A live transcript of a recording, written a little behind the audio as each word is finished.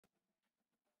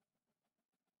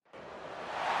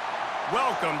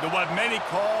Welcome to what many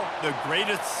call the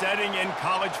greatest setting in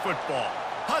college football.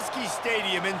 Husky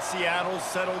Stadium in Seattle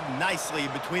settled nicely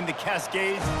between the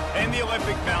Cascades and the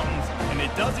Olympic Mountains, and it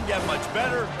doesn't get much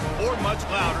better or much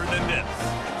louder than this.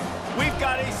 We've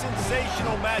got a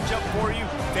sensational matchup for you.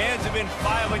 Fans have been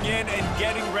filing in and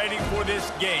getting ready for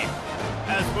this game,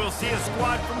 as we'll see a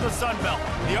squad from the Sun Belt,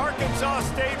 the Arkansas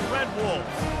State Red Wolves,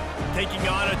 taking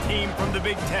on a team from the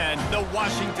Big Ten, the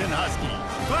Washington Huskies.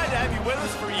 Glad to have you with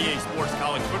us for EA Sports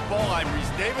College Football. I'm Reese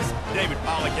Davis, David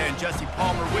Pollack and Jesse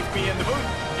Palmer with me in the booth.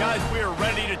 Guys, we are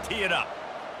ready to tee it up.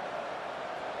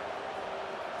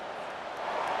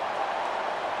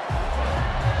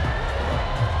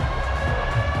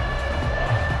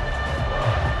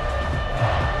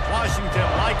 Washington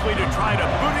likely to try to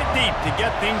boot it deep to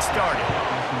get things started.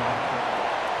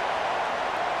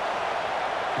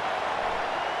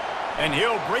 And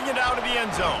he'll bring it out of the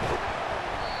end zone.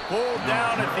 Pulled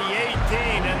down at the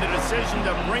 18, and the decision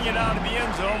to bring it out of the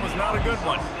end zone was not a good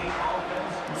one.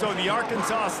 So the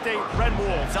Arkansas State Red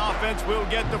Wolves offense will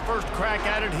get the first crack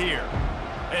at it here.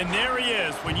 And there he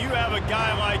is. When you have a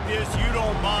guy like this, you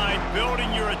don't mind building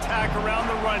your attack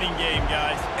around the running game,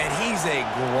 guys. And he's a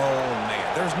grown man.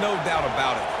 There's no doubt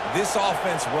about it. This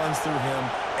offense runs through him.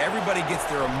 Everybody gets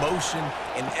their emotion,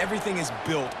 and everything is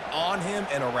built on him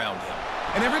and around him.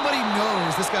 And everybody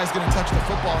knows this guy's going to touch the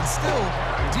football, and still,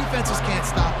 defenses can't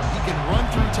stop him. He can run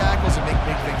through tackles and make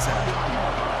big things happen.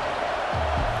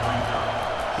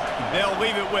 They'll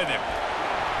leave it with him.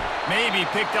 Maybe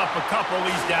picked up a couple.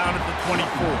 He's down at the 24.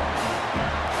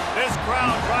 This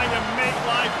crowd trying to make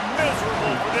life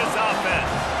miserable for this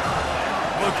offense.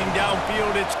 Looking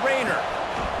downfield, it's Rayner.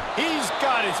 He's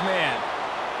got his man.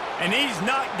 And he's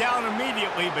knocked down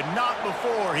immediately, but not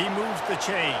before he moves the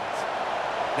chains.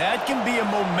 That can be a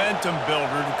momentum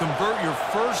builder to convert your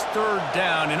first third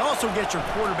down and also get your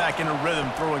quarterback in a rhythm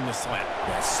throwing the slant.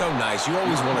 That's so nice. You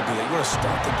always want to do that. You want to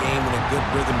start the game in a good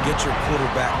rhythm, get your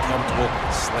quarterback comfortable.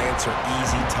 Slants are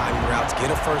easy, timing routes, get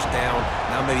a first down.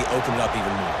 Now maybe open it up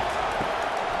even more.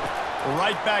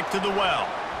 Right back to the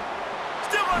well.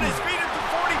 Still on his feet at the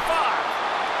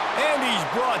 45. And he's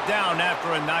brought down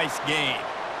after a nice gain.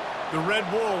 The Red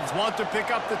Wolves want to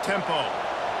pick up the tempo.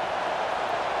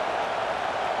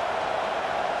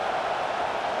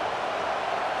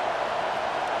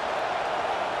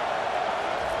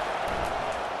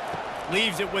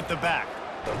 Leaves it with the back.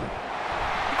 The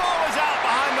ball is out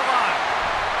behind the line.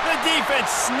 The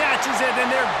defense snatches it, and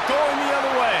they're going the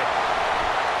other way.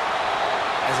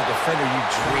 As a defender, you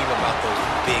dream about those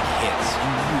big hits.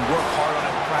 You work hard on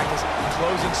it in practice,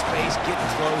 closing space,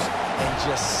 getting close, and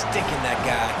just sticking that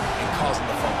guy and causing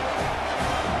the fumble.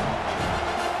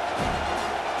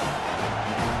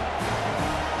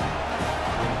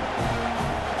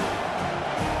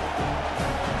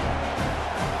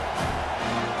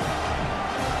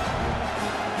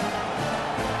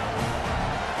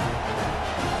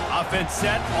 Offense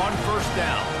set on first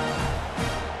down.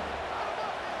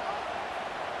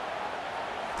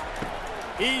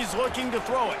 He's looking to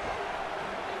throw it.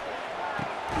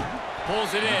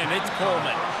 Pulls it in. It's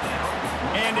Coleman.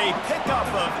 And a pickup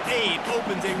of 8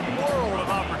 opens a world of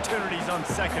opportunities on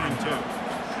 2nd and 2.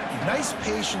 Nice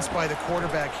patience by the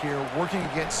quarterback here working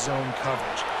against zone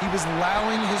coverage. He was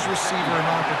allowing his receiver an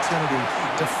opportunity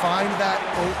to find that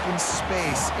open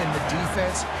space in the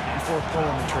defense before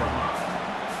pulling the trigger.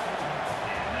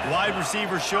 Wide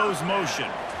receiver shows motion.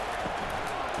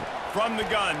 From the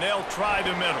gun, they'll try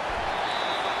the middle.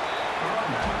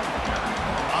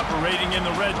 Operating in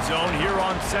the red zone here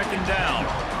on 2nd down.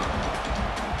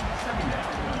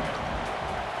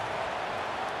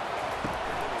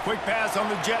 Quick pass on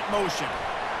the jet motion.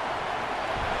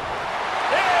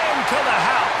 Into the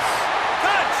house.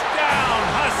 Touchdown,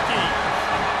 Husky.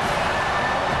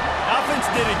 Offense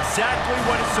did exactly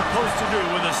what it's supposed to do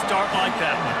with a start like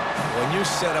that one. When you're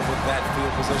set up with that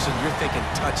field position, you're thinking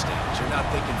touchdowns. You're not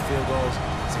thinking field goals.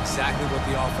 It's exactly what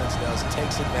the offense does. It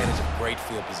takes advantage of great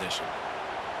field position.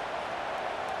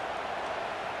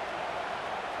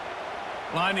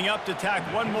 Lining up to tack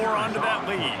one more onto that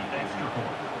lead.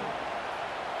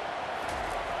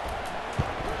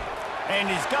 And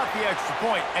he's got the extra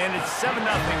point, and it's 7-0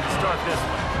 to start this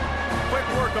one. Quick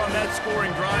work on that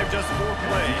scoring drive, just 4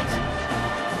 plays.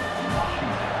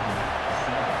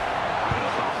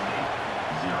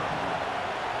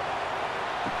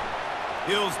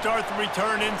 He'll start the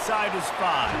return inside his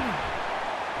 5.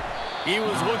 He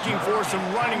was looking for some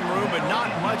running room, but not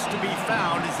much to be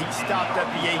found as he stopped at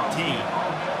the 18.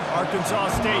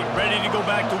 Arkansas State ready to go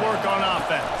back to work on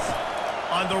offense.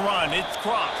 On the run, it's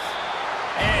Cross.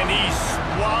 And he's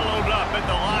swallowed up at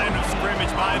the line of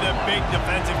scrimmage by the big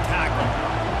defensive tackle.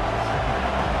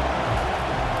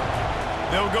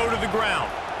 They'll go to the ground.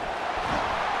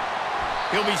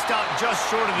 He'll be stopped just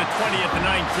short of the 20 at the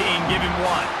 19. Give him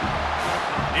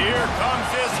 1. Here comes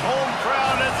this home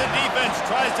crowd as the defense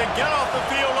tries to get off the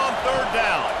field on 3rd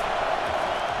down.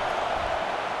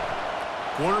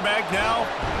 Quarterback now.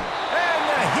 And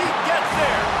the Heat gets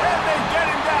there. And they get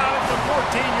him down at the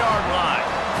 14-yard line.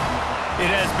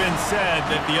 It has been said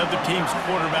that the other team's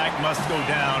quarterback must go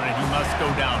down, and he must go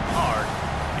down hard.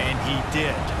 And he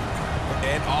did.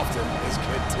 And often is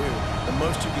good, too. The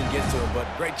most you can get to him, but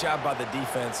great job by the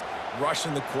defense,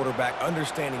 rushing the quarterback,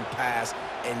 understanding pass,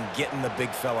 and getting the big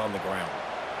fella on the ground.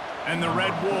 And the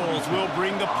Red Wolves will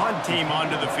bring the punt team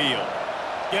onto the field.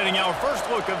 Getting our first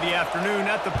look of the afternoon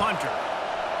at the punter.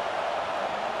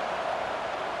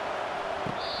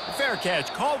 Fair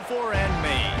catch called for and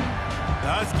made. The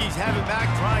Huskies have it back,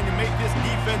 trying to make this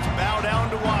defense bow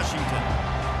down to Washington.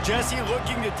 Jesse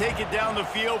looking to take it down the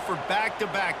field for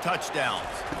back-to-back touchdowns.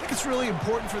 I think it's really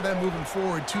important for them moving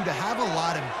forward, too, to have a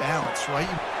lot of bounce, right?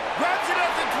 Grabs it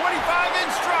at the 25 in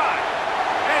stride.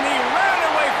 And he ran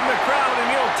away from the crowd, and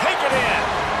he'll take it in.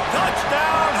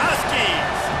 Touchdown,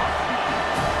 Huskies!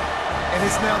 And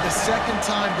it's now the 2nd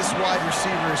time this wide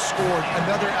receiver has scored.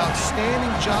 Another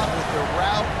outstanding job with the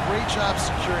route. Great job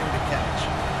securing the catch.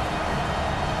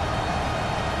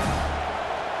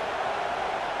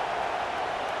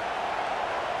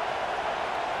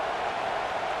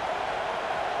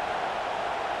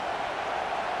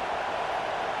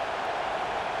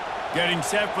 Getting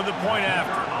set for the point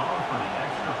after.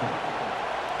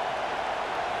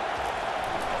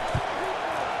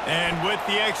 And with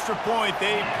the extra point,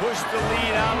 they push the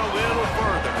lead out a little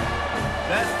further.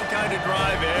 That's the kind of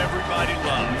drive everybody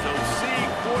loves. So see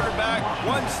quarterback,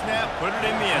 1 snap, put it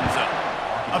in the end zone.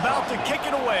 About to kick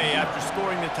it away after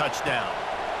scoring the touchdown.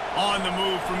 On the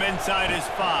move from inside his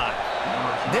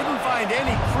 5. Didn't find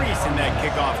any crease in that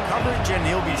kickoff coverage, and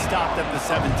he'll be stopped at the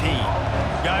 17.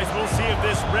 Guys, we'll see if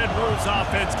this Red Wolves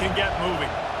offense can get moving.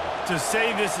 To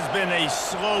say this has been a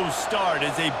slow start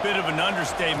is a bit of an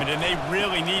understatement, and they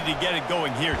really need to get it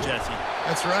going here, Jesse.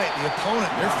 That's right. The opponent,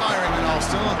 they're firing on all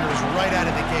cylinders right out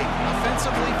of the gate.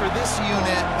 Offensively, for this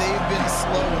unit, they've been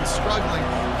slow and struggling.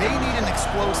 They need an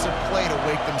explosive play to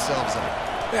wake themselves up.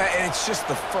 Yeah, and it's just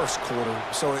the first quarter,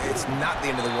 so it's not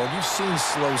the end of the world. You've seen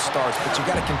slow starts, but you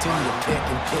got to continue to pick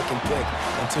and pick and pick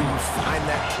until you find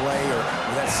that play or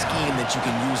that scheme that you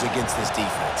can use against this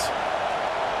defense.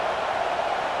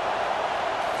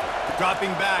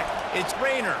 Dropping back, it's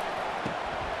Rayner.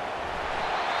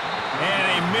 And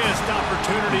a missed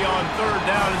opportunity on 3rd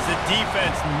down as the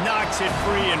defense knocks it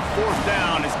free, and 4th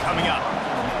down is coming up.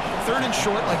 3rd and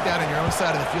short like that on your own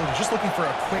side of the field, you're just looking for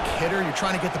a quick hitter. You're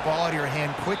trying to get the ball out of your hand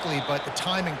quickly, but the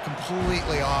timing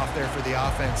completely off there for the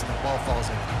offense, and the ball falls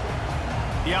in.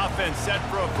 The offense set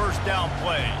for a 1st down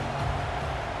play.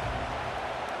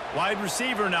 Wide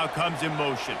receiver now comes in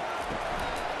motion.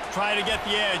 Try to get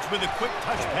the edge with a quick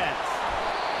touch pass.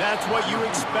 That's what you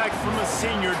expect from a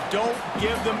senior. Don't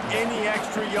give them any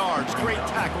extra yards. Great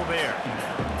tackle there.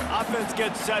 Offense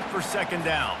gets set for 2nd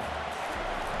down.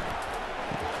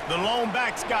 The lone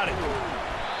back's got it.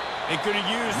 They could have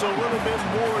used a little bit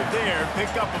more there.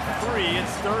 Pick up a 3.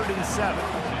 It's 3rd and 7.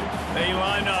 They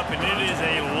line up, and it is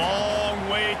a long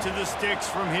way to the sticks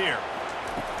from here.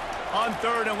 On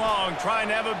 3rd and long, trying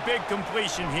to have a big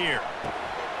completion here.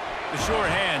 The short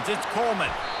hands, it's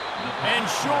Coleman. And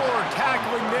Shore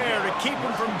tackling there to keep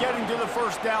him from getting to the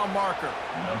 1st down marker.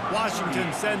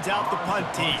 Washington sends out the punt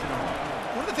team.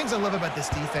 One of the things I love about this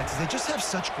defense is they just have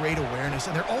such great awareness,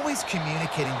 and they're always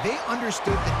communicating. They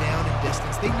understood the down and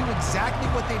distance. They knew exactly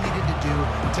what they needed to do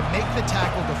to make the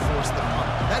tackle to force the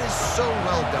punt. That is so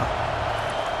well done.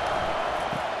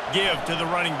 Give to the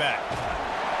running back.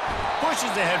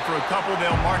 Pushes ahead for a couple.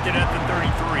 They'll mark it at the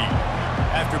 33.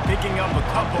 After picking up a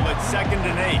couple at 2nd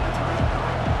and 8.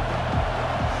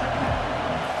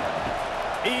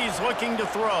 He's looking to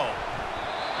throw.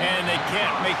 And they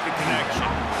can't make the connection.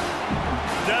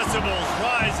 Decibels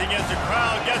rising as the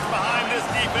crowd gets behind this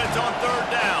defense on 3rd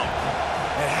down.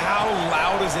 And how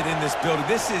loud is it in this building?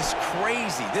 This is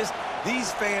crazy.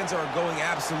 These fans are going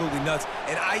absolutely nuts.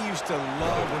 And I used to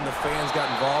love when the fans got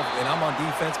involved, and I'm on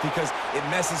defense, because it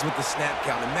messes with the snap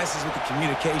count, it messes with the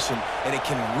communication, and it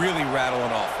can really rattle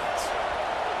an offense.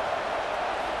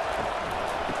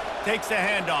 Takes the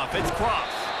handoff. It's Cross.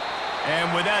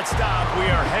 And with that stop, we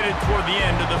are headed toward the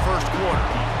end of the 1st quarter.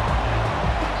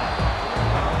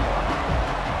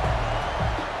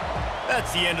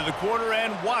 That's the end of the quarter,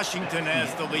 and Washington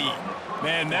has the lead.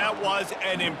 Man, that was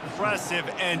an impressive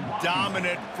and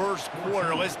dominant 1st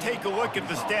quarter. Let's take a look at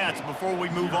the stats before we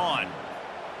move on.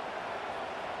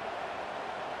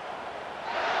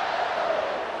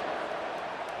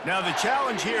 Now the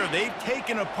challenge here, they've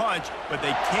taken a punch, but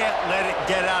they can't let it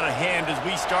get out of hand as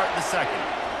we start the second.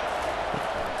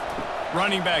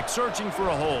 Running back searching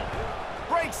for a hole.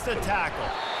 Breaks the tackle.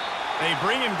 They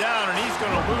bring him down, and he's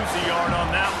going to lose a yard on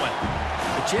that one.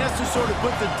 A chance to sort of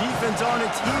put the defense on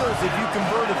its heels if you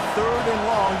convert a 3rd and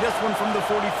long, this one from the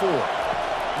 44.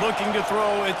 Looking to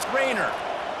throw, it's Rayner.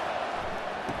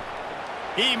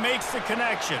 He makes the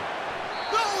connection.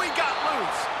 Oh, he got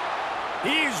loose.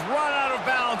 He's run out of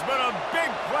bounds, but a big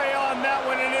play on that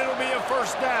one, and it'll be a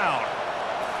first down.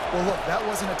 Well, look, that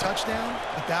wasn't a touchdown,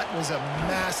 but that was a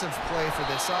massive play for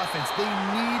this offense. They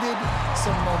needed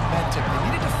some momentum. They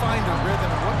needed to find a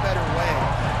rhythm, and what better way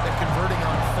than converting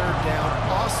on 3rd down.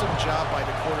 Awesome job by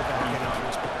the quarterback getting through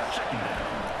his progression.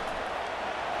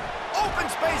 Open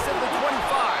space at the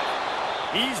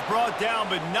 25. He's brought down,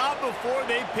 but not before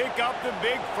they pick up the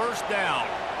big first down.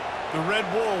 The Red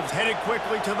Wolves headed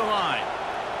quickly to the line.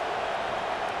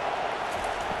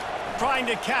 Trying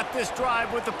to cap this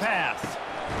drive with the pass.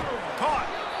 Caught.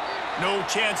 No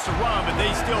chance to run, but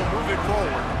they still move it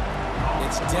forward.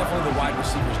 It's definitely the wide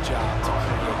receiver's job to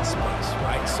create space,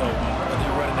 right? So whether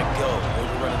you're running a go or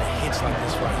you're running a hitch like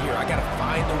this right here, I got to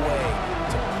find a way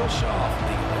to push off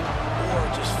legally or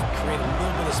just create a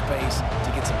little bit of space to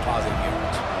get some positive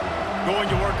yards. Going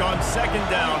to work on 2nd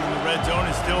down in the red zone,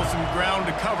 and still some ground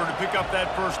to cover to pick up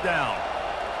that first down.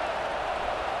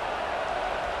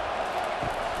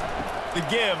 The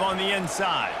give on the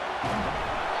inside.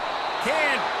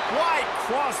 Can't quite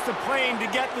cross the plane to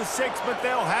get the 6, but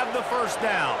they'll have the first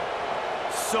down.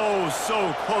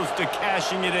 So close to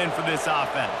cashing it in for this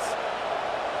offense.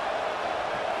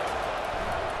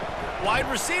 Wide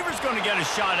receiver's going to get a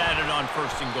shot at it on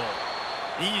 1st and goal.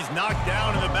 He's knocked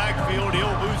down in the backfield.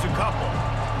 He'll lose a couple.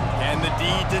 And the D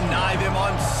deny them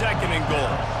on 2nd and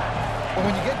goal. Well,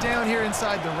 when you get down here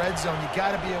inside the red zone, you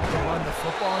got to be able to run the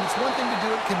football. And it's one thing to do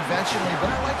it conventionally,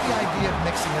 but I like the idea of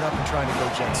mixing it up and trying to go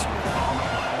jet sweep.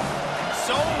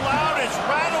 So loud it's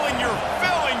rattling your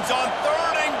fillings on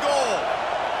 3rd and goal.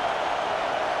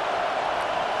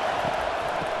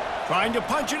 Trying to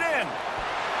punch it in.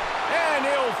 And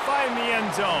he'll find the end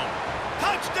zone.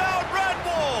 Touchdown, Red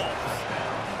Wolves!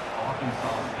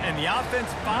 And the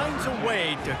offense finds a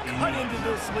way to cut into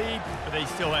this lead, but they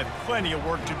still have plenty of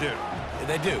work to do.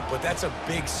 They do, but that's a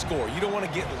big score. You don't want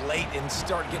to get late and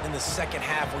start getting in the 2nd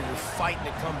half where you're fighting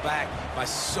to come back by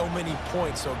so many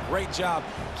points. So great job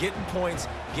getting points,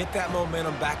 get that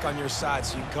momentum back on your side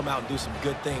so you can come out and do some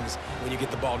good things when you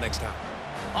get the ball next time.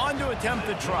 On to attempt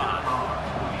the try.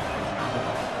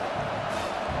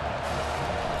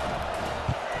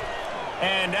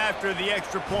 And after the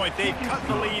extra point, they've cut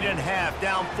the lead in half,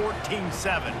 down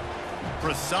 14-7.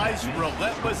 Precise,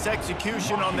 relentless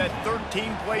execution on that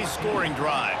 13-play scoring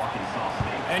drive.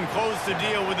 And close the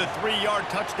deal with a 3-yard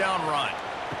touchdown run.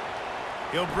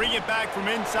 He'll bring it back from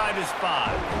inside his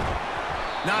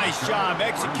 5. Nice job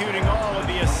executing all of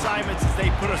the assignments as they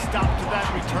put a stop to that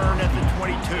return at the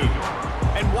 22.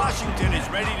 And Washington is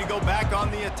ready to go back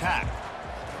on the attack.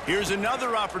 Here's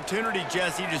another opportunity,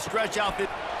 Jesse, to stretch out the...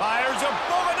 Fires a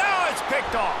bullet. Now it's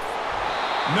picked off.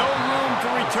 No room to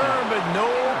return, but no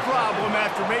problem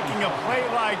after making a play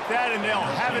like that, and they'll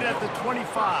have it at the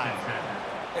 25.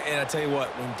 And I tell you what,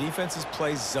 when defenses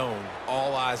play zone,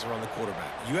 all eyes are on the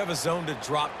quarterback. You have a zone to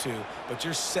drop to, but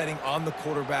you're setting on the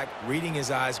quarterback, reading his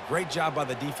eyes. Great job by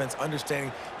the defense,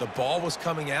 understanding the ball was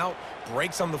coming out,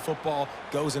 breaks on the football,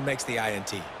 goes and makes the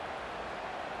INT.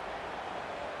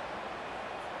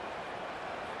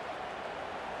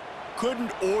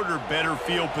 Couldn't order better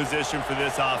field position for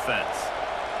this offense.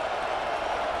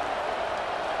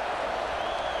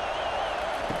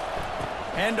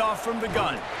 Handoff from the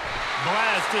gun.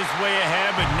 Blast his way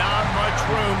ahead, but not much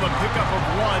room. A pickup of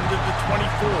 1 to the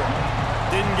 24.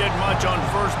 Didn't get much on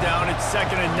 1st down. It's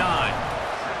 2nd and 9.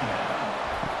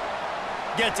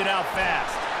 Gets it out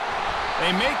fast.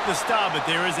 They make the stop, but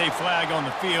there is a flag on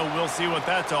the field. We'll see what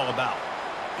that's all about.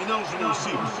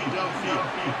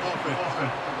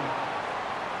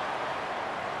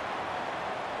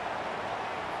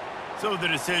 So the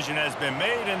decision has been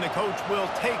made, and the coach will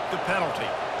take the penalty.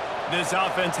 This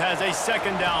offense has a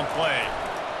 2nd down play.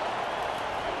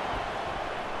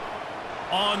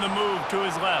 On the move to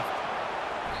his left.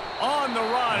 On the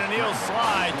run, and he'll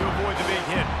slide to avoid the big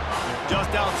hit. Just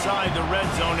outside the red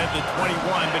zone at the 21,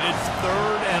 but it's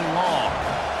 3rd and long.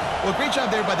 Well, great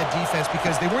job there by the defense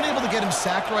because they weren't able to get him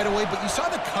sacked right away, but you saw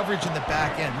the coverage in the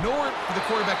back end. Nowhere for the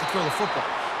quarterback to throw the football.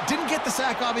 Didn't get the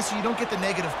sack, obviously. You don't get the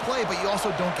negative play, but you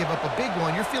also don't give up a big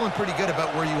one. You're feeling pretty good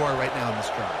about where you are right now in this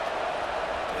drive.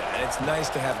 Yeah, and It's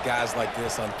nice to have guys like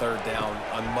this on third down,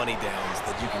 on money downs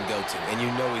that you can go to, and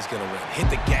you know he's going to win. Hit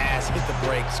the gas, hit the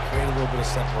brakes, create a little bit of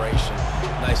separation.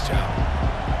 Nice job.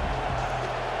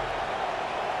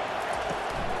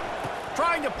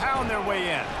 Trying to pound their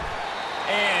way in.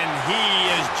 And he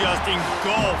is just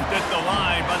engulfed at the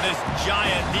line by this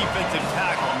giant defensive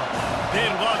tackle.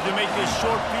 They'd love to make this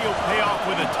short field pay off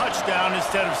with a touchdown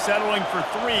instead of settling for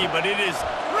 3, but it is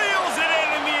reels it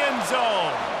in the end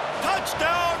zone.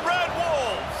 Touchdown, Red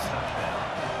Wolves!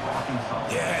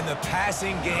 Yeah, and the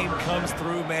passing game comes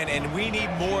through, man, and we need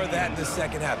more of that in the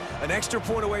second half. An extra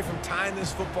point away from tying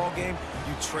this football game.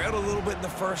 You trailed a little bit in the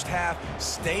first half,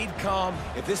 stayed calm.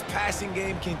 If this passing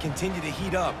game can continue to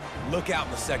heat up, look out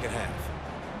in the second half.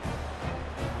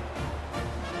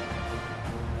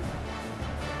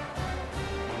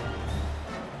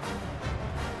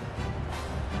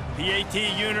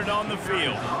 PAT unit on the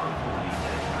field.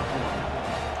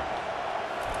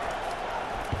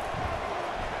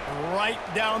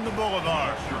 Right down the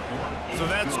boulevard. So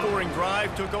that scoring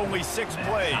drive took only 6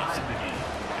 plays.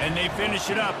 And they finish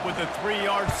it up with a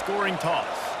 3-yard scoring toss.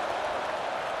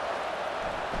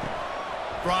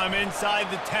 From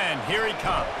inside the 10, here he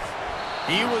comes.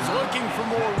 He was looking for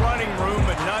more running room,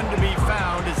 but none to be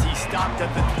found as he stopped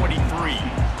at the 23.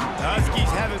 The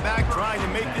Huskies have it back, trying to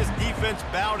make this defense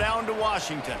bow down to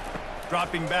Washington.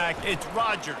 Dropping back, it's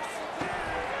Rodgers.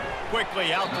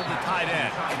 Quickly out to the tight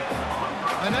end.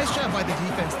 A nice job by the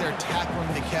defense there,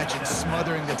 tackling the catch and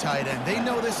smothering the tight end. They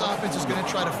know this offense is going to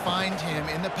try to find him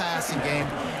in the passing game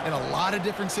in a lot of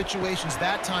different situations.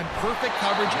 That time, perfect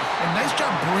coverage, and nice job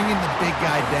bringing the big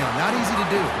guy down. Not easy to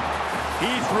do.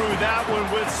 He threw that one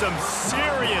with some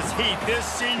serious heat. This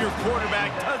senior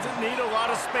quarterback doesn't need a lot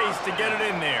of space to get it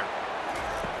in there.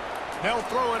 They'll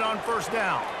throw it on first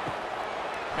down.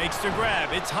 Makes the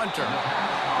grab. It's Hunter.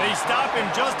 They stop him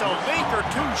just a link or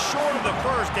 2 short of the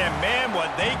first, and man, what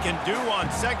they can do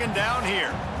on second down here.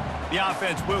 The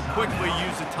offense will quickly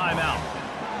use a timeout.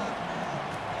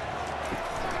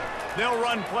 They'll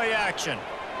run play action.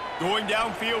 Going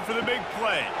downfield for the big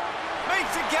play.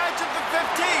 Makes a catch at the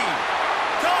 15.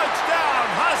 Touchdown,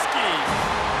 Huskies.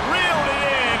 Reeled it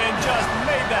in and just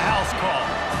made the house call.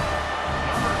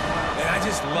 And I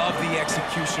just love the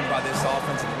execution by this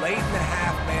offense. Late in the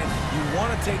half, man, you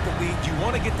want to take the lead. You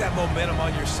want to get that momentum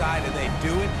on your side, and they do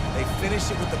it. They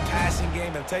finish it with the passing game.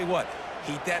 And I'll tell you what,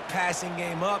 heat that passing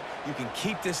game up. You can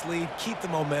keep this lead, keep the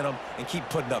momentum, and keep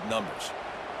putting up numbers.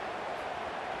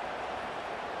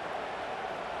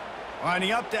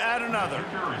 Lining up to add another.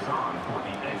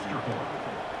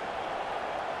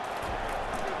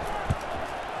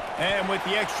 And with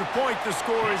the extra point, the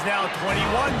score is now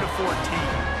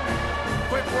 21-14.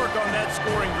 Quick work on that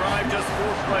scoring drive, just 4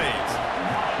 plays.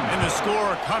 And the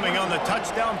score coming on the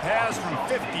touchdown pass from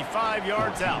 55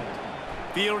 yards out.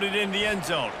 Fielded in the end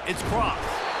zone. It's Cross.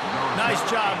 Nice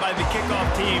job by the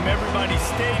kickoff team. Everybody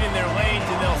stayed in their lanes,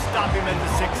 and they'll stop him at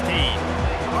the 16.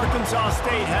 Arkansas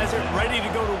State has it ready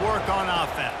to go to work on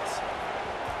offense.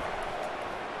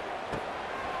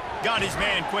 Got his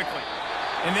man quickly.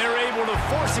 And they're able to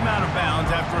force him out of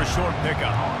bounds after a short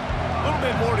pickup. A little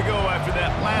bit more to go after that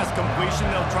last completion.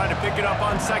 They'll try to pick it up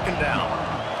on second down.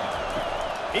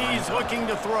 He's looking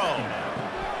to throw.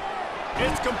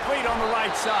 It's complete on the right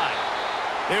side.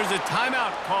 There's a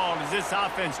timeout called as this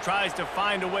offense tries to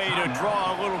find a way to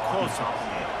draw a little closer.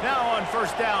 Now on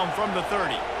first down from the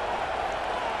 30.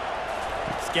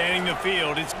 Scanning the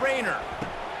field, it's Rayner.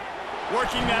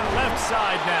 Working that left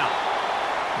side now.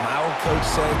 My old coach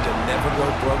said you'll never go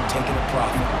broke taking a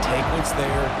profit. Take what's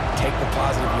there, take the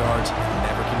positive yards, and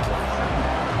never complain.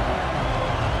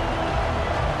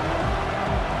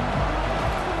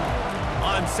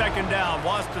 On second down,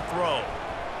 wants to throw.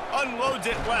 Unloads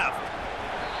it left.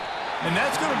 And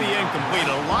that's going to be incomplete.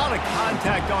 A lot of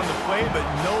contact on the play, but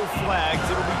no flags.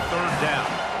 It'll be third down.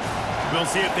 We'll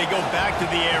see if they go back to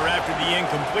the air after the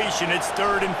incompletion. It's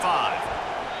 3rd and 5.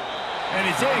 And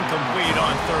it's incomplete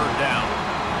on third down.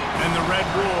 And the Red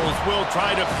Wolves will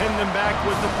try to pin them back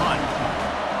with the punt.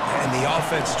 And the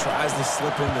offense tries to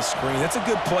slip in the screen. That's a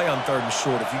good play on 3rd and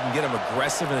short if you can get them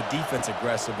aggressive and a defense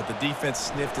aggressive, but the defense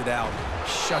sniffed it out,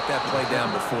 shut that play down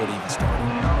before it even started.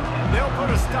 They'll put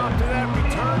a stop to that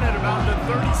return at about the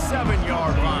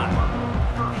 37-yard line.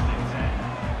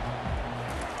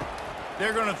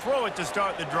 They're going to throw it to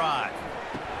start the drive.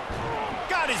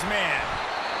 Got his man.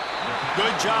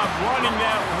 Good job running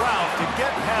that route to get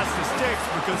past the sticks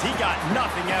because he got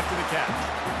nothing after the catch.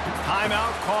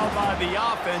 Timeout called by the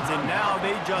offense, and now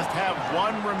they just have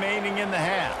 1 remaining in the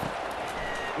half.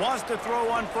 Wants to throw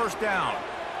on first down.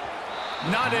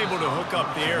 Not able to hook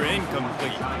up there,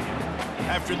 incomplete.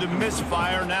 After the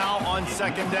misfire now on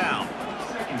second down.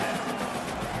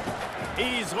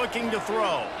 He's looking to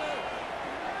throw.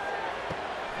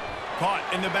 Caught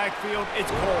in the backfield,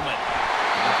 it's Coleman.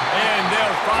 And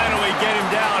they'll finally get him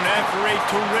down after a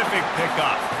terrific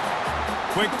pickup.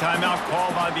 Quick timeout call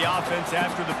by the offense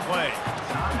after the play.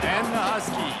 And the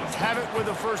Huskies have it with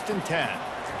a 1st and 10.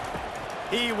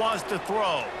 He wants to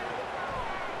throw.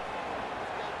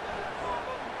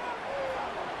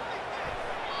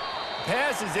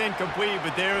 Pass is incomplete,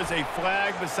 but there is a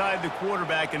flag beside the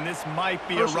quarterback, and this might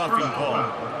be a roughing call.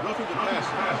 Roughing the pass.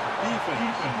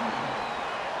 Defense.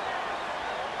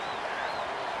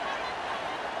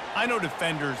 I know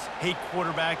defenders hate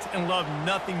quarterbacks and love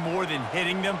nothing more than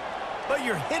hitting them, but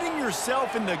you're hitting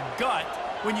yourself in the gut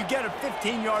when you get a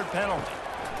 15-yard penalty.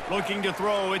 Looking to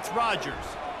throw, it's Rodgers.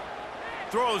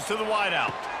 Throws to the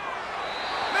wideout.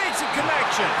 Makes a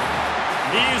connection.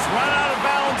 He's run out of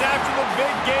bounds after the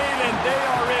big gain, and they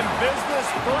are in business,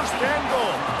 1st and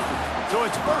goal. So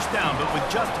it's 1st down, but with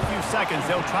just a few seconds,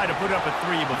 they'll try to put up a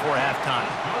 3 before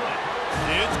halftime.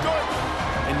 It's good.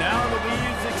 And now the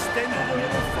lead is extended a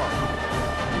little further.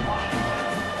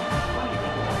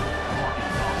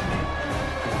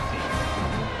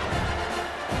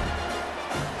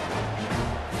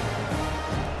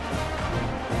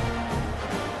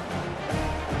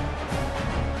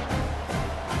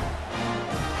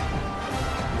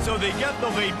 So they get the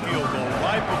late field goal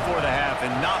right before the half,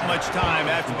 and not much time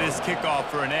after this kickoff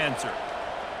for an answer.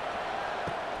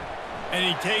 And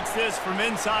he takes this from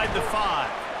inside the 5.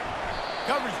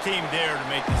 Coverage team there to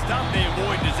make the stop. They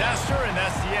avoid disaster, and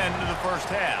that's the end of the 1st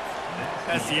half.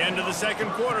 That's the end of the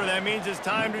 2nd quarter. That means it's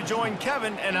time to join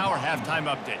Kevin and our halftime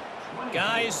update.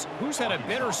 Guys, who's had a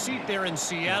better seat there in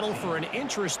Seattle for an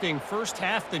interesting 1st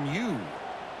half than you?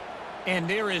 And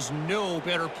there is no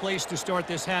better place to start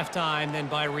this halftime than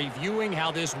by reviewing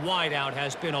how this wideout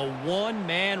has been a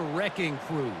one-man wrecking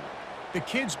crew. The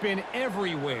kid's been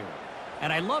everywhere,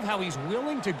 and I love how he's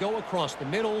willing to go across the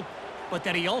middle, but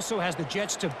that he also has the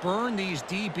jets to burn these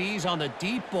DBs on the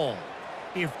deep ball.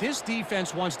 If this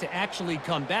defense wants to actually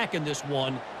come back in this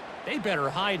one, they better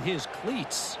hide his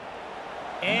cleats.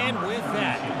 And with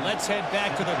that, let's head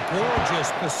back to the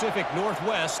gorgeous Pacific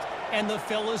Northwest and the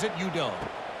fellas at UW.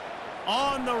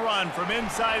 On the run from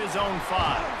inside his own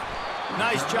 5.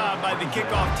 Nice job by the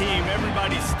kickoff team.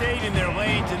 Everybody stayed in their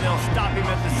lanes, and they'll stop him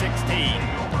at the 16.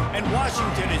 And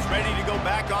Washington is ready to go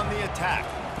back on the attack.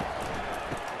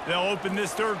 They'll open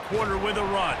this 3rd quarter with a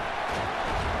run.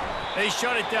 They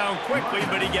shut it down quickly,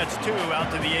 but he gets 2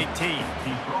 out to the 18.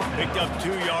 Picked up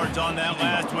 2 yards on that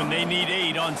last one. They need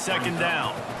 8 on 2nd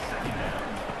down.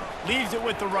 Leaves it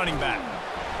with the running back.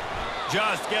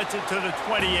 Just gets it to the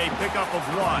 28, pickup of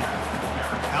 1.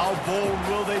 How bold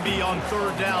will they be on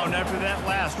 3rd down after that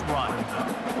last run?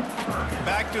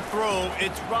 Back to throw,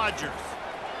 it's Rodgers.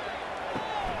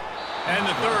 And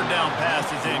the 3rd down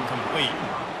pass is incomplete.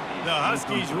 The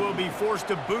Huskies will be forced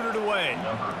to boot it away.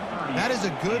 That is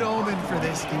a good omen for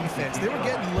this defense. They were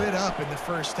getting lit up in the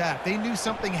 1st half. They knew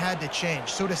something had to change.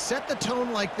 So to set the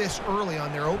tone like this early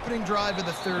on their opening drive of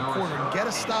the 3rd quarter and get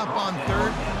a stop on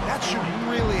 3rd, that should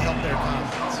really help their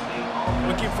confidence.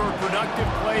 Looking for a productive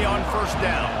play on 1st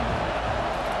down.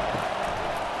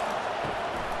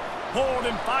 Pulled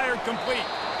and fired complete.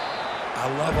 I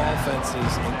love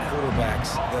offenses and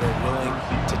quarterbacks that are willing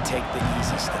to take the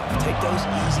easy stuff. Take those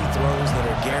easy throws that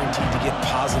are guaranteed to get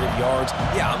positive yards.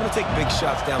 Yeah, I'm going to take big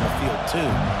shots down the field too,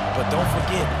 but don't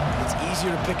forget, it's easier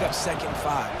to pick up 2nd and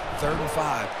 5, 3rd and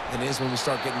 5 than it is when we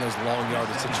start getting those long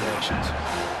yardage situations.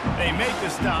 They make the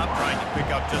stop, trying to pick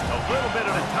up just a little bit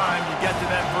at a time to get to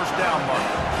that 1st down mark.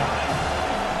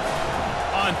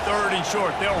 On 3rd and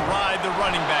short, they'll ride the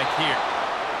running back here.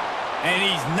 And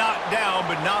he's knocked down,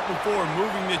 but not before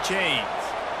moving the chains.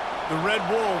 The Red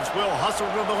Wolves will hustle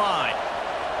to the line.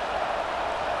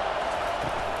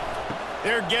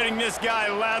 They're getting this guy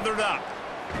lathered up.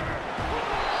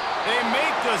 They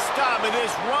make the stop, and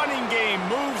this running game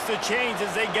moves the chains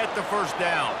as they get the 1st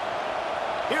down.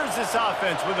 Here's this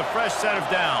offense with a fresh set of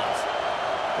downs.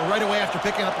 Well, right away after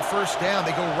picking up the 1st down,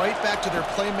 they go right back to their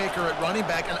playmaker at running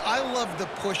back, and I love the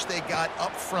push they got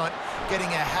up front, getting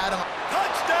a hat on.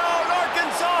 Touchdown,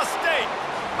 Arkansas State!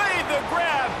 Made the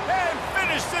grab and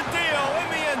finished the deal in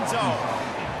the end zone.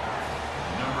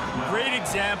 Great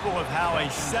example of how a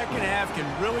 2nd half can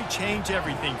really change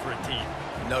everything for a team.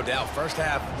 No doubt. 1st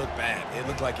half looked bad. It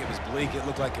looked like it was bleak. It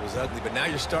looked like it was ugly. But now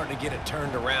you're starting to get it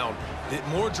turned around.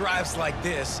 More drives like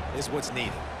this is what's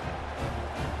needed.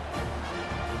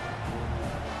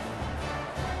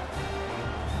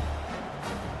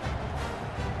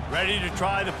 Ready to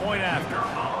try the point after.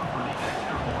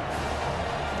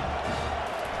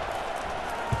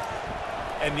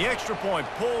 And the extra point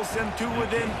pulls them to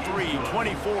within 3,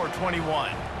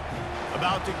 24-21.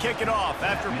 About to kick it off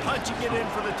after punching it in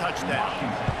for the touchdown.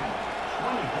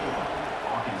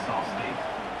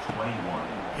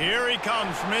 Here he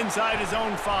comes from inside his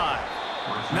own 5.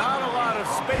 Not a lot of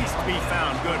space to be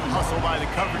found. Good hustle by the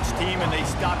coverage team, and they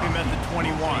stop him at the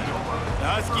 21. The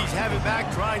Huskies have it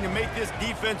back, trying to make this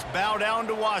defense bow down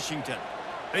to Washington.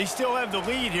 They still have the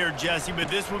lead here, Jesse, but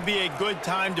this would be a good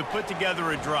time to put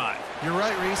together a drive. You're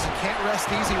right, Reese. You can't rest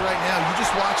easy right now. You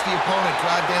just watch the opponent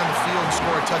drive down the field and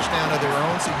score a touchdown of their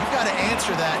own, so you've got to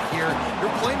answer that here. Your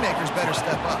playmakers better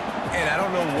step up. And I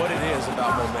don't know what it is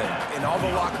about momentum. In all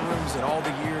the locker rooms and all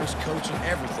the years, coaching,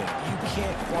 everything, you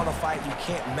can't quantify it, you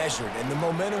can't measure it, and the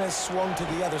momentum has swung to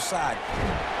the other side.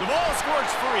 The ball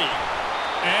squirts free,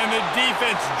 and the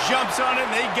defense jumps on it,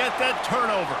 and they get that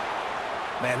turnover.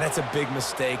 Man, that's a big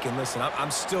mistake, and listen,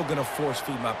 I'm still going to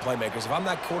force-feed my playmakers. If I'm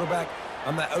that quarterback,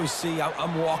 I'm that OC,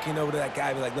 I'm walking over to that guy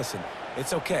and be like, listen,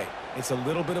 it's okay. It's a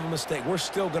little bit of a mistake. We're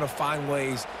still going to find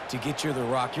ways to get you the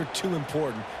rock. You're too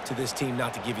important to this team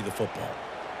not to give you the football.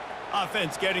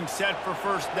 Offense getting set for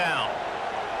first down.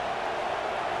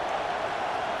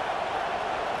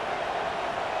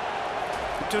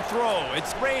 To throw,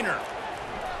 it's Rayner.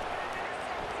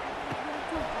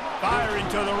 Firing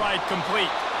to the right, complete.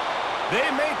 They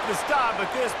make the stop,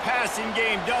 but this passing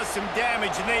game does some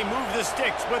damage, and they move the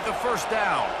sticks with the first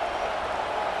down.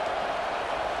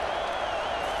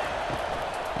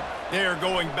 They're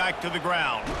going back to the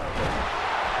ground.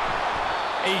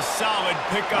 A solid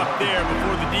pickup there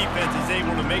before the defense is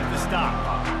able to make the stop.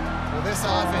 Well, this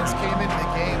offense came into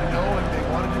the game knowing they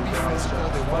wanted to be physical,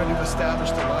 they wanted to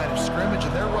establish the line of scrimmage,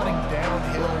 and they're running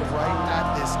downhill right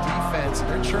at this defense.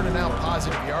 They're churning out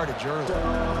positive yardage early.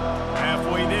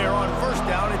 Halfway there on first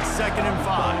down, it's 2nd and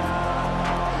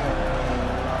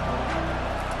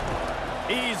 5.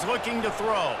 He's looking to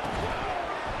throw.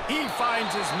 He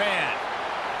finds his man.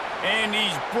 And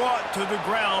he's brought to the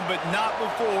ground, but not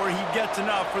before he gets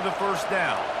enough for the first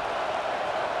down.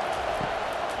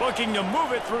 Looking to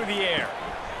move it through the air.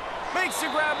 Makes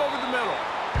the grab over the middle.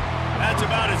 That's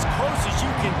about as close as you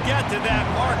can get to that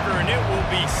marker, and it will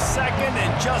be 2nd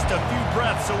and just a few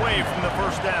breaths away from the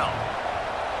first down.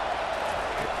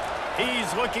 He's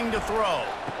looking to throw.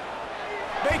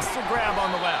 Makes the grab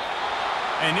on the left.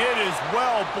 And it is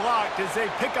well blocked as they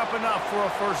pick up enough for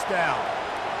a first down.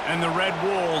 And the Red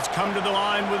Wolves come to the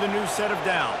line with a new set of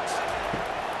downs.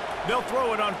 They'll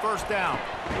throw it on first down.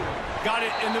 Got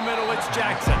it in the middle, it's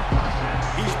Jackson.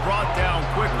 He's brought down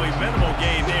quickly. Minimal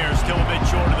gain there, still a bit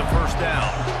short of the first down.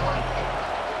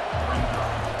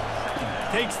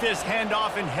 Takes this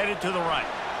handoff and headed to the right.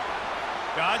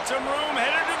 Got some room,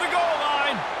 headed to the goal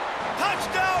line.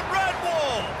 Touchdown, Red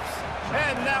Wolves!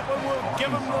 And that one will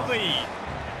give them the lead.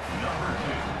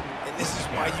 And this is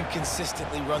why you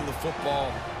consistently run the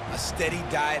football. A steady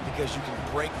diet because you can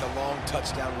break the long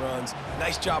touchdown runs.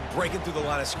 Nice job breaking through the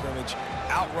line of scrimmage,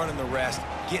 outrunning the rest,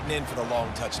 getting in for the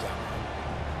long touchdown run.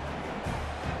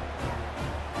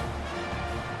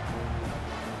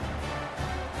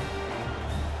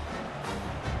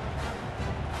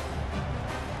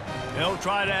 They'll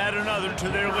try to add another to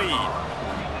their lead.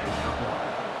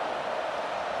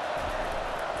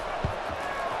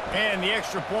 And the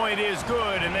extra point is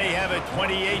good, and they have a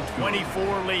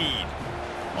 28-24 lead.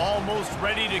 Almost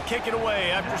ready to kick it away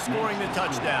after scoring the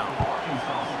touchdown.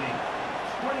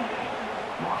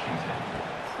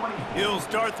 He'll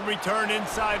start the return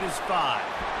inside his 5.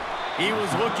 He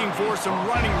was looking for some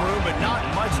running room, but not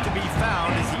much to be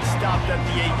found as he stopped at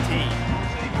the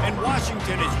 18. And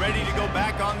Washington is ready to go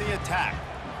back on the attack.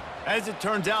 As it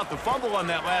turns out, the fumble on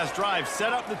that last drive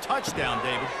set up the touchdown,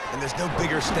 David. And there's no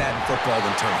bigger stat in football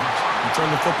than turnovers. You turn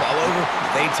the football over,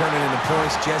 they turn it into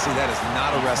points. Jesse, that is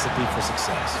not a recipe for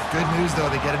success. Good news,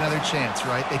 though, they get another chance,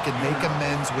 right? They can make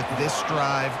amends with this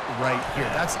drive right here.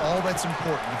 That's all that's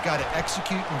important. You've got to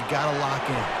execute and you've got to lock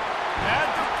in.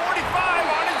 At the 45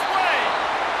 on his way.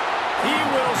 He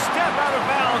will step out of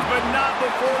bounds, but not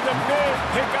before the big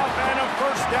pickup and a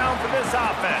first down for this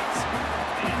offense.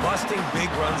 Busting big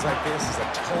runs like this is a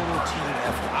total team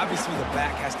effort. Obviously, the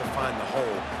back has to find the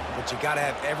hole, but you got to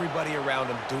have everybody around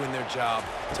them doing their job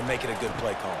to make it a good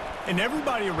play call. And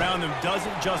everybody around them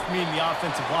doesn't just mean the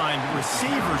offensive line. The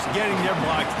receivers getting their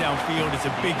blocks downfield is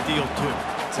a big deal, too.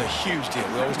 It's a huge deal.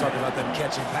 We always talk about them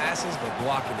catching passes, but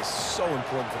blocking is so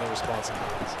important for their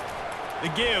responsibilities.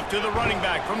 The give to the running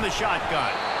back from the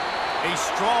shotgun. A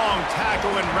strong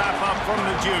tackle and wrap up from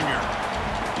the junior.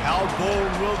 How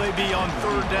bold will they be on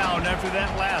third down after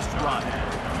that last run?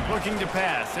 Looking to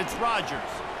pass. It's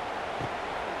Rodgers.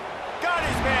 Got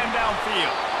his man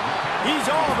downfield. He's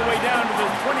all the way down to the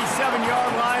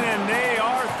 27-yard line, and they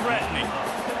are threatening.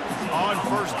 On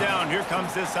first down, here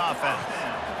comes this offense.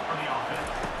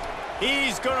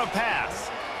 He's going to pass.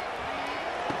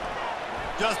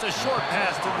 Just a short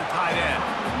pass to the tight end.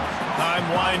 Time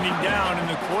winding down in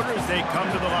the quarter as they come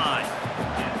to the line.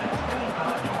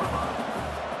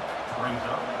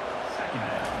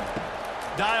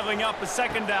 Dialing up a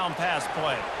second down pass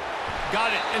play.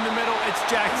 Got it in the middle. It's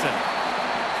Jackson.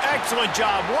 Excellent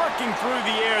job working through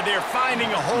the air there, finding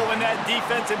a hole in that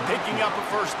defense and picking up a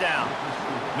first down.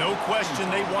 No question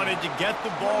they wanted to get the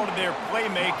ball to their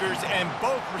playmakers, and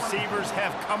both receivers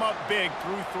have come up big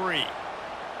through 3.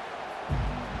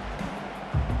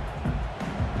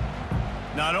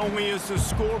 Not only is the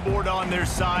scoreboard on their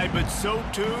side, but so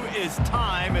too is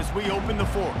time as we open the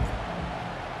 4th.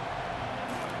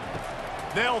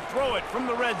 They'll throw it from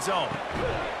the red zone.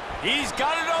 He's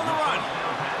got it on the run.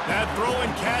 That throw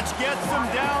and catch gets them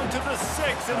down to the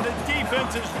 6, and the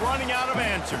defense is running out of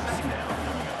answers.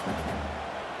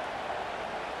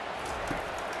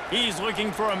 He's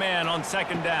looking for a man on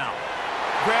second down.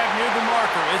 Grab near the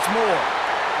marker. It's Moore.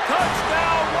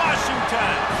 Touchdown,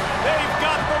 Washington. They've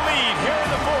got the lead here in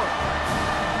the 4th.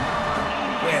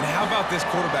 Man, how about this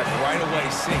quarterback right away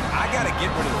saying, I got to get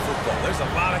rid of the football. There's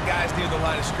a lot of guys near the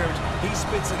line of scrimmage. He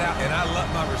spits it out, and I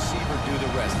let my receiver do the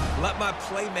rest. Let my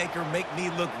playmaker make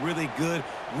me look really good.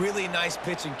 Really nice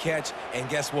pitch and catch. And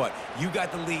guess what? You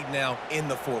got the lead now in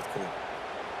the 4th quarter.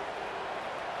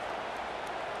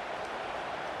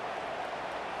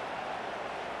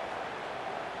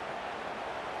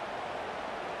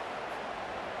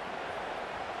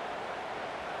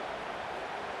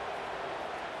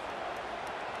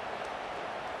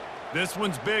 This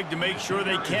one's big to make sure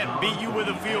they can't beat you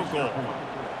with a field goal.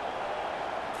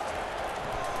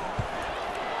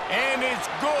 And it's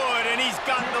good, and he's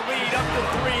got the lead up to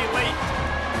 3 late.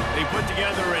 They put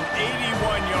together an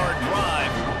 81-yard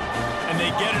drive, and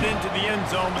they get it into the end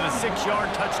zone with a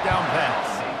 6-yard touchdown pass.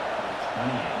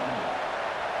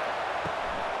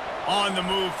 On the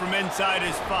move from inside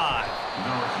his 5.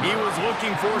 He was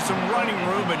looking for some running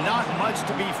room, but not much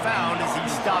to be found as he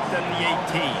stopped at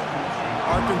the 18.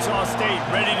 Arkansas State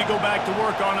ready to go back to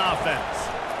work on offense.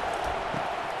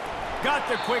 Got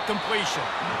the quick completion.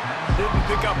 Didn't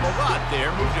pick up a lot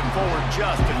there, moved him forward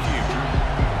just a few.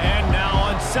 And now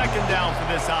on second down for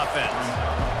this offense.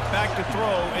 Back to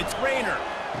throw, it's Rayner.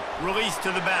 Release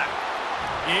to the back.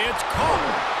 It's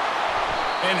caught.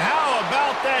 And how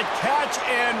about that catch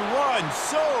and run?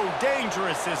 So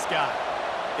dangerous, this guy.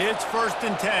 It's 1st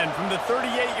and 10 from the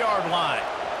 38-yard line.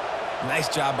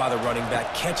 Nice job by the running back,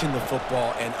 catching the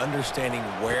football and understanding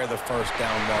where the first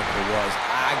down marker was.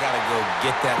 I got to go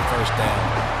get that first down.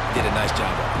 Did a nice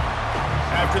job of it.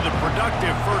 After the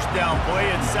productive first down play,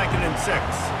 it's 2nd and 6.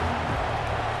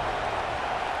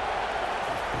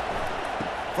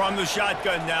 From the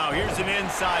shotgun now, here's an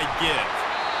inside give.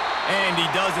 And he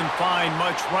doesn't find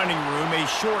much running room, a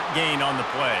short gain on the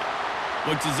play.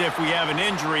 Looks as if we have an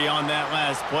injury on that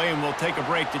last play, and we'll take a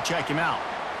break to check him out.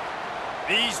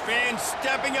 These fans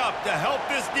stepping up to help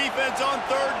this defense on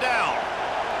 3rd down.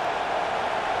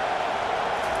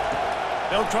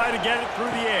 They'll try to get it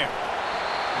through the air.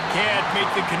 Can't make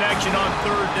the connection on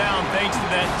 3rd down thanks to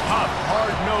that tough,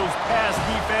 hard-nosed pass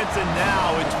defense, and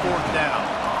now it's 4th down.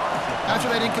 After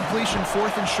that incompletion,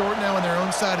 4th and short now on their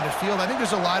own side of the field, I think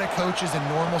there's a lot of coaches in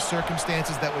normal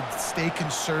circumstances that would stay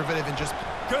conservative and just...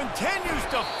 Continues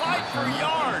to fight for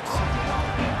yards.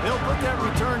 They'll put that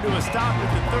return to a stop at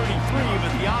the 33,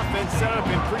 but the offense set up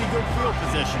in pretty good field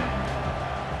position.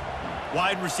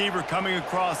 Wide receiver coming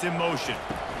across in motion.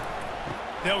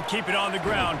 They'll keep it on the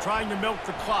ground, trying to milk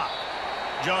the clock.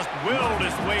 Just willed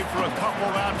his way for a couple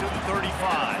out to the 35.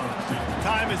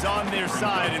 Time is on their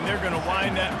side, and they're going to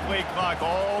wind that play clock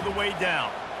all the way down.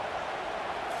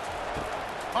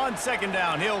 On second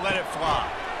down, he'll let it fly.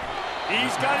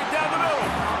 He's got it down the middle.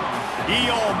 He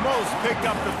almost picked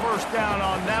up the first down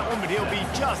on that one, but he'll be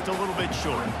just a little bit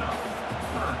short.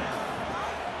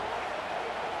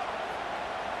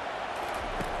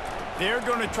 They're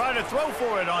going to try to throw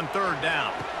for it on 3rd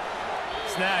down.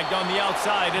 Snagged on the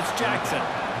outside, it's Jackson.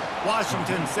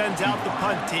 Washington sends out the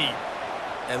punt team.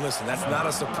 And listen, that's not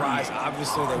a surprise.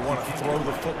 Obviously, they want to throw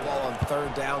the football on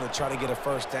 3rd down to try to get a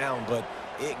first down, but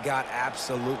it got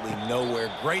absolutely nowhere.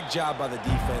 Great job by the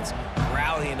defense,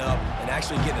 rallying up and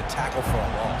actually getting a tackle for a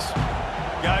loss.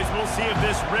 Guys, we'll see if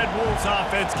this Red Wolves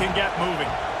offense can get moving.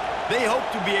 They hope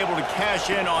to be able to cash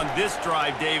in on this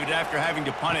drive, David, after having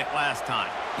to punt it last time.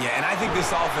 Yeah, and I think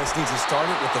this offense needs to start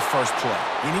it with the first play.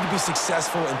 You need to be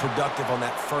successful and productive on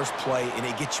that first play, and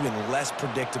it gets you in less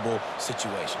predictable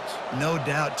situations. No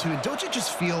doubt, too. And don't you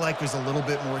just feel like there's a little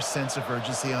bit more sense of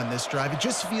urgency on this drive? It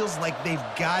just feels like they've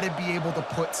got to be able to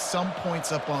put some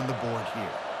points up on the board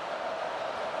here.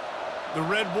 The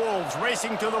Red Wolves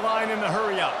racing to the line in the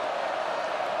hurry-up.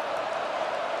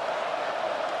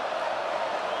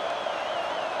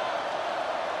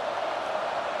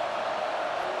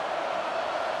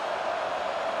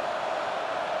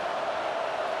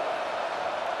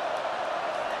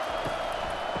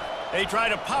 They try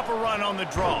to pop a run on the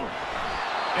draw.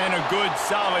 And a good,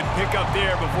 solid pickup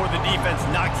there before the defense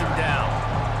knocks him down.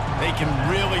 They can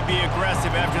really be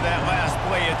aggressive after that last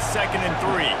play. It's 2nd and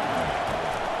 3.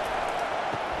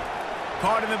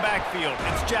 Caught in the backfield.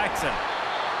 It's Jackson.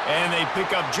 And they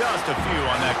pick up just a few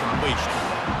on that completion.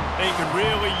 They could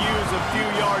really use a few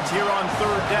yards here on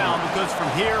 3rd down because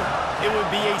from here, it would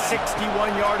be a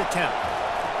 61-yard attempt.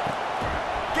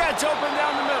 Gets open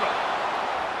down the middle.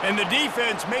 And the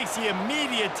defense makes the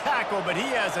immediate tackle, but he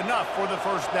has enough for the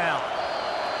 1st down.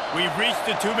 We've reached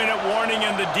the 2-minute warning,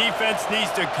 and the defense needs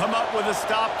to come up with a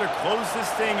stop to close this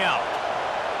thing out.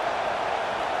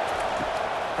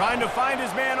 Trying to find his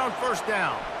man on 1st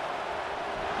down.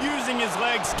 Using his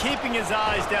legs, keeping his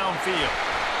eyes downfield.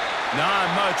 Not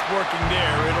much working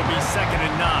there. It'll be 2nd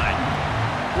and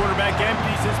 9. Quarterback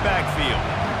empties his backfield.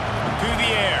 To the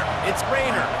air. It's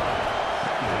Rayner.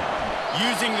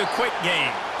 Using the quick game.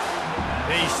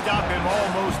 They stop him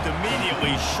almost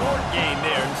immediately. Short gain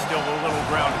there and still a little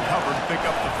ground cover to pick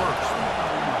up the 1st.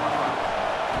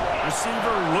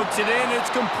 Receiver looks it in. It's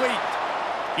complete.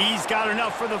 He's got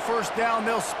enough for the 1st down.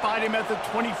 They'll spot him at the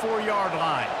 24-yard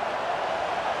line.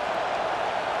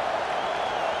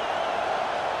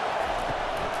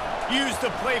 Use the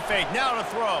play fake. Now to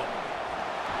throw.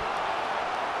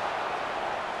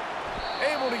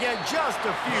 Able to get just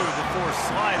a few before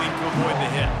sliding to avoid the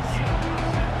hits.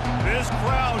 This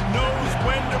crowd knows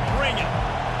when to bring it.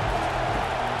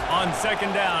 On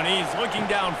 2nd down, he's looking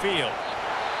downfield.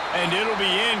 And it'll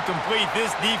be incomplete.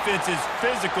 This defense is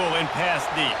physical and pass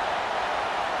deep.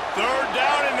 3rd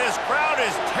down, and this crowd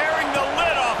is tearing the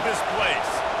lid off this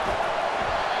place.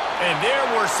 And there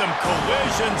were some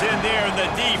collisions in there, and the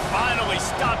D finally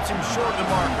stops him short of the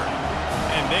marker.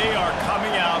 And they are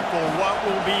coming out for what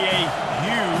will be a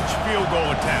huge field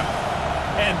goal attempt.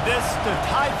 And this to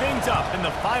tie things up in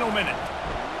the final minute.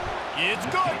 It's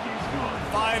good.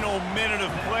 Final minute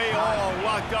of play, all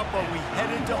locked up, but we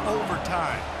headed to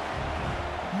overtime.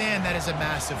 Man, that is a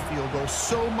massive field goal.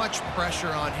 So much pressure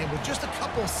on him. With just a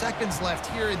couple seconds left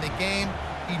here in the game,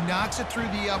 he knocks it through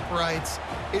the uprights.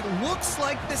 It looks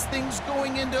like this thing's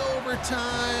going into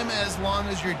overtime as long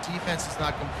as your defense has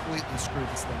not completely screwed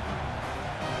this thing up.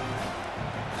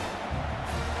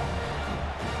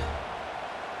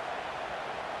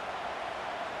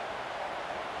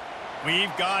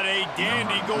 We've got a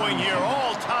dandy going here,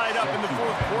 all tied up in the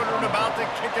 4th quarter and about to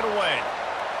kick it away.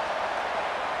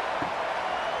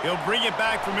 He'll bring it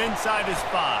back from inside his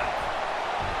 5.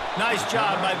 Nice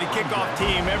job by the kickoff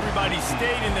team. Everybody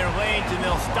stayed in their lanes, and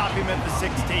they'll stop him at the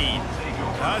 16.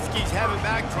 The Huskies have it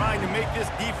back, trying to make this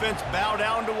defense bow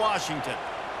down to Washington.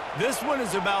 This one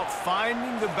is about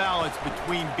finding the balance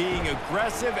between being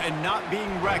aggressive and not being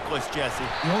reckless, Jesse.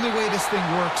 The only way this thing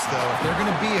works, though, if they're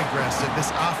going to be aggressive,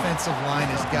 this offensive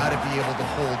line has got to be able to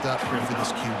hold up here for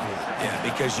this QB. Yeah,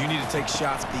 because you need to take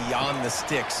shots beyond the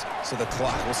sticks so the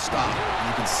clock will stop and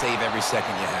you can save every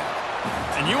second you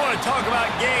have. And you want to talk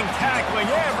about gang tackling.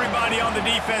 Everybody on the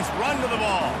defense run to the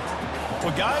ball.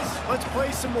 Well, guys, let's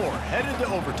play some more. Headed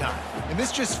to overtime. And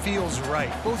this just feels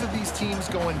right. Both of these teams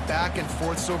going back and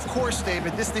forth. So, of course,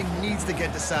 David, this thing needs to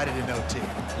get decided in OT.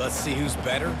 Let's see who's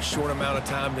better. Short amount of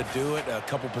time to do it. A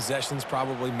couple possessions,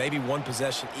 probably, maybe one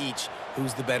possession each.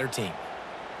 Who's the better team?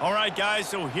 All right, guys,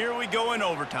 so here we go in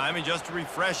overtime. And just to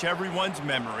refresh everyone's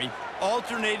memory,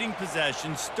 alternating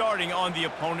possessions starting on the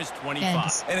opponent's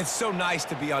 25. And it's so nice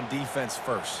to be on defense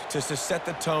first, just to set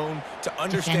the tone, to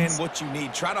understand what you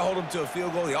need. Try to hold them to a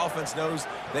field goal. The offense knows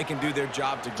they can do their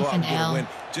job to go out and get a win.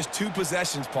 Just 2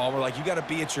 possessions, Palmer. Like, you got to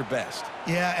be at your best.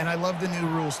 Yeah, and I love the new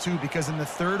rules, too, because in the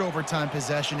 3rd overtime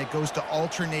possession, it goes to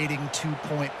alternating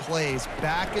 2-point plays,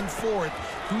 back and forth.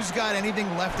 Who's got anything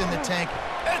left in the tank?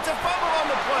 It's a fumble on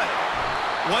the play.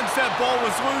 Once that ball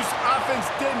was loose, offense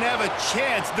didn't have a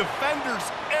chance. Defenders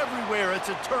everywhere. It's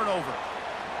a turnover.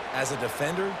 As a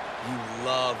defender, you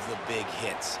love the big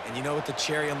hits. And you know what the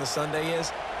cherry on the sundae is?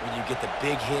 When you get the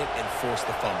big hit and force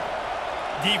the fumble.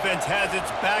 Defense has its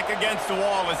back against the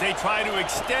wall as they try to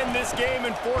extend this game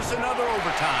and force another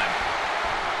overtime.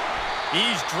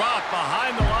 He's dropped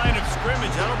behind the line of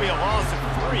scrimmage. That'll be a loss of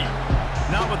 3.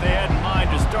 Not what they had in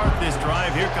mind to start this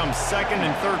drive. Here comes 2nd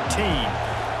and 13.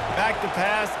 Back to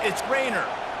pass, it's Rayner.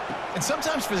 And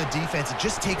sometimes for the defense, it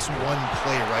just takes one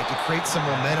play, right, to create some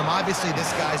momentum. Obviously,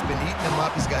 this guy's been eating them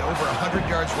up. He's got over 100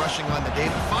 yards rushing on the day.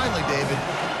 But finally, David,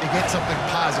 they get something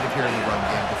positive here in the run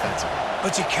game defensively.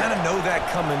 But you kind of know that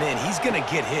coming in. He's going to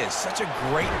get his. Such a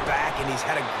great back, and he's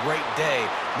had a great day.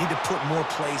 Need to put more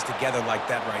plays together like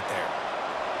that right there.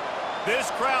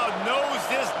 This crowd knows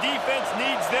this defense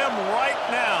needs them right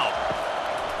now.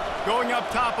 Going up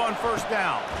top on 1st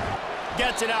down.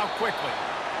 Gets it out quickly.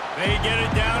 They get it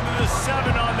down to the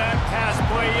 7 on that pass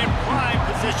play in prime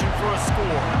position for a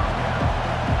score.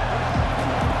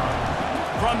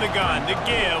 From the gun, the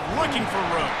give, looking for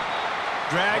room.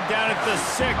 Dragged down at the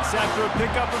 6 after a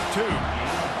pickup of 2.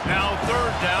 Now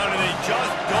 3rd down, and they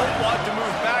just don't want to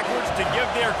move backwards to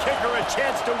give their kicker a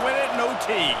chance to win it in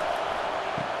OT.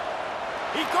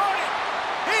 He caught it!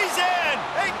 He's in!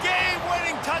 A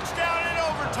game-winning touchdown in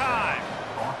overtime!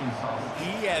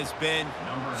 He has been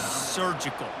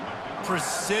surgical.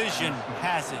 Precision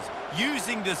passes,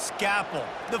 using the scalpel,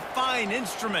 the fine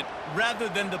instrument, rather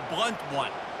than the blunt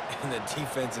one. And the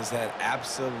defense has had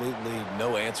absolutely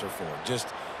no answer for it. Just,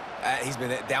 he's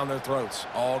been down their throats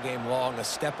all game long, a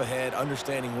step ahead,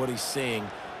 understanding what he's seeing,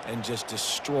 and just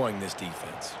destroying this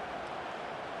defense.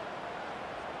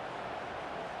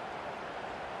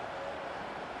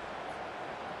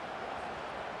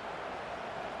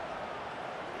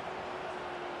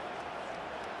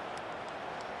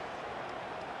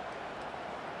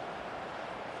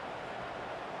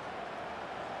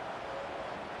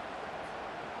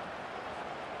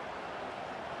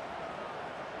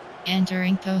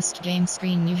 Entering post-game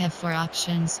screen, you have 4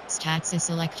 options. Stats is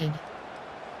selected.